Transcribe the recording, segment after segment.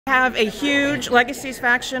Have a huge Legacies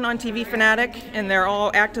faction on TV Fanatic, and they're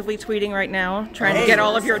all actively tweeting right now, trying to get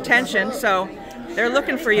all of your attention, so they're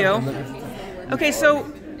looking for you. Okay, so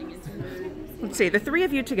let's see, the three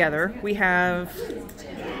of you together, we have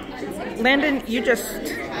Landon, you just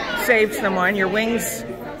saved someone, your wings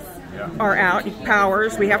are out,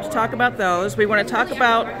 powers, we have to talk about those. We want to talk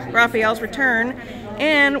about Raphael's return,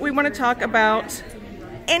 and we want to talk about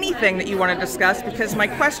anything that you want to discuss, because my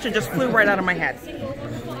question just flew right out of my head.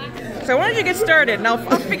 So why don't you get started, and I'll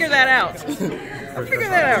figure that out. I'll figure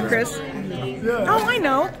that out, Chris. Yeah. Oh, I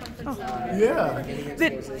know. Oh. Yeah.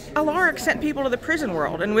 That Alaric sent people to the prison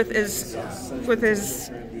world, and with as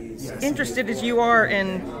interested as you are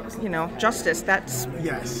in, you know, justice, that's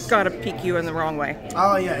got to pique you in the wrong way.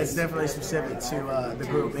 Oh yeah, it's definitely specific to the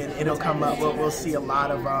group, and it'll come up. We'll see a lot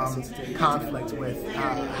of conflict with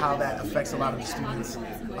how that affects a lot of the students,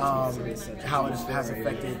 how it has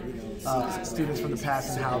affected students from the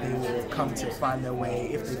past, and how they will come to find their way,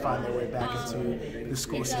 if they find their way back into the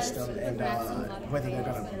school system, and whether they're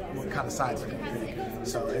gonna, what kind of sides they're gonna be.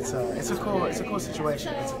 So it's a cool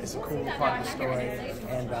situation. It's a cool part of the story,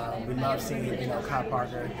 and we love seeing, you know, Kyle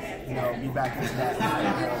Parker, you know, be back into that.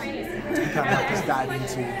 He kind of helped us dive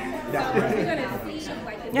into that.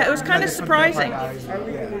 Yeah, it was kind of surprising.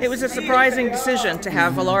 It was a surprising decision to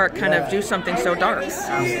have Alaric kind of do something so dark.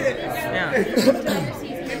 Yeah.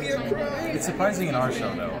 It's surprising in our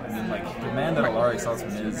show, though. I mean, like, the man that Aria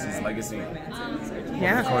Shahghasemi is, his legacy over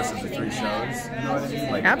the course of the 3 shows. You know what I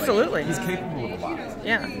mean? Like, absolutely. Like, he's capable of a lot.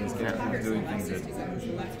 Yeah. He's capable of doing things that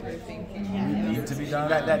need to be done.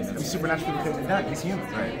 That supernaturally couldn't be done. He's human.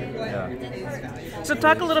 Right. Yeah. So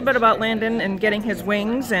talk a little bit about Landon and getting his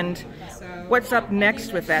wings, and what's up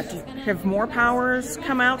next with that? Have more powers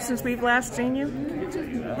come out since we've last seen you?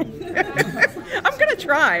 I'm gonna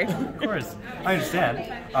try. Of course, I understand.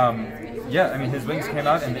 Yeah, I mean, his wings came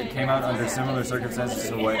out, and it came out under similar circumstances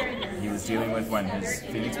to what he was dealing with when his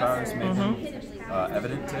Phoenix powers made them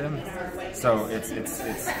evident to him. So it's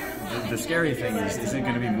the scary thing is it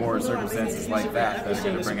going to be more circumstances like that that are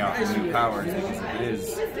going to bring out the new powers? Because if it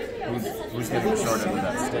is, who's getting the short end of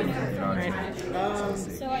that stick? You know what I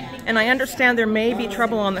mean? And I understand there may be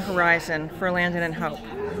trouble on the horizon for Landon and Hope.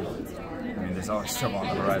 There's always trouble on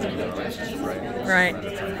the horizon in the relationship, right? Right.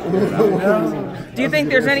 Do you think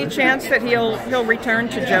there's any chance that he'll return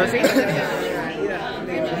to Josie?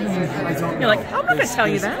 You're like, I'm not going to tell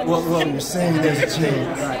you that. Well, you're saying there's a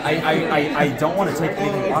chance. I don't want to take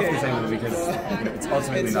anything off the table, because it's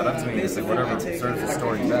ultimately not up to me. It's like whatever serves the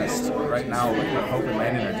story best. Right now, what Hope and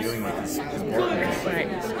Landon are dealing with is important. Like,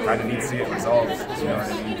 kind of needs to get resolved. You know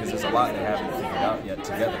what I mean? Because there's a lot they haven't figured out yet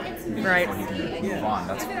together. Right. Before he can move on.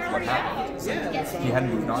 That's what happened. It's like he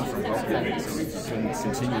hadn't moved on from Hope yet, so he couldn't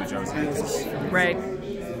continue with Josie. Right.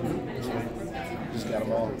 Just got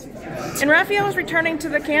them all. And Raphael is returning to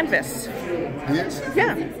the canvas. Yes.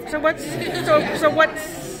 Yeah. So what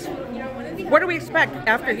do we expect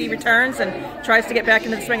after he returns and tries to get back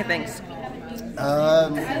into the swing of things?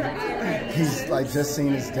 He's like just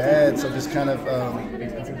seen his dad, so just kind of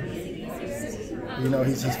you know,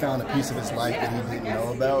 he's found a piece of his life that he didn't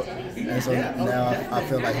know about, and so now I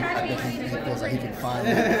feel like I think he feels like he can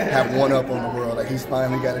finally have one up on the world. Like he's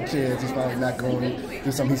finally got a chance. He's finally not going to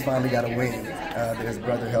do something. He's finally got a win that his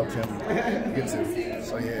brother helped him get to.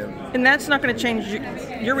 So yeah. And that's not going to change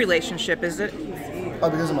your relationship, is it? Oh,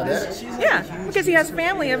 because of my dad? Yeah, because he has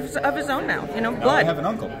family of his own now. You know, blood. I have an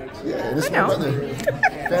uncle. Yeah, this is my brother.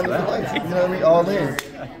 Family for life. You know what I mean? All in.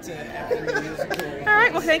 All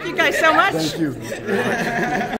right. Well, thank you guys so much. Thank you.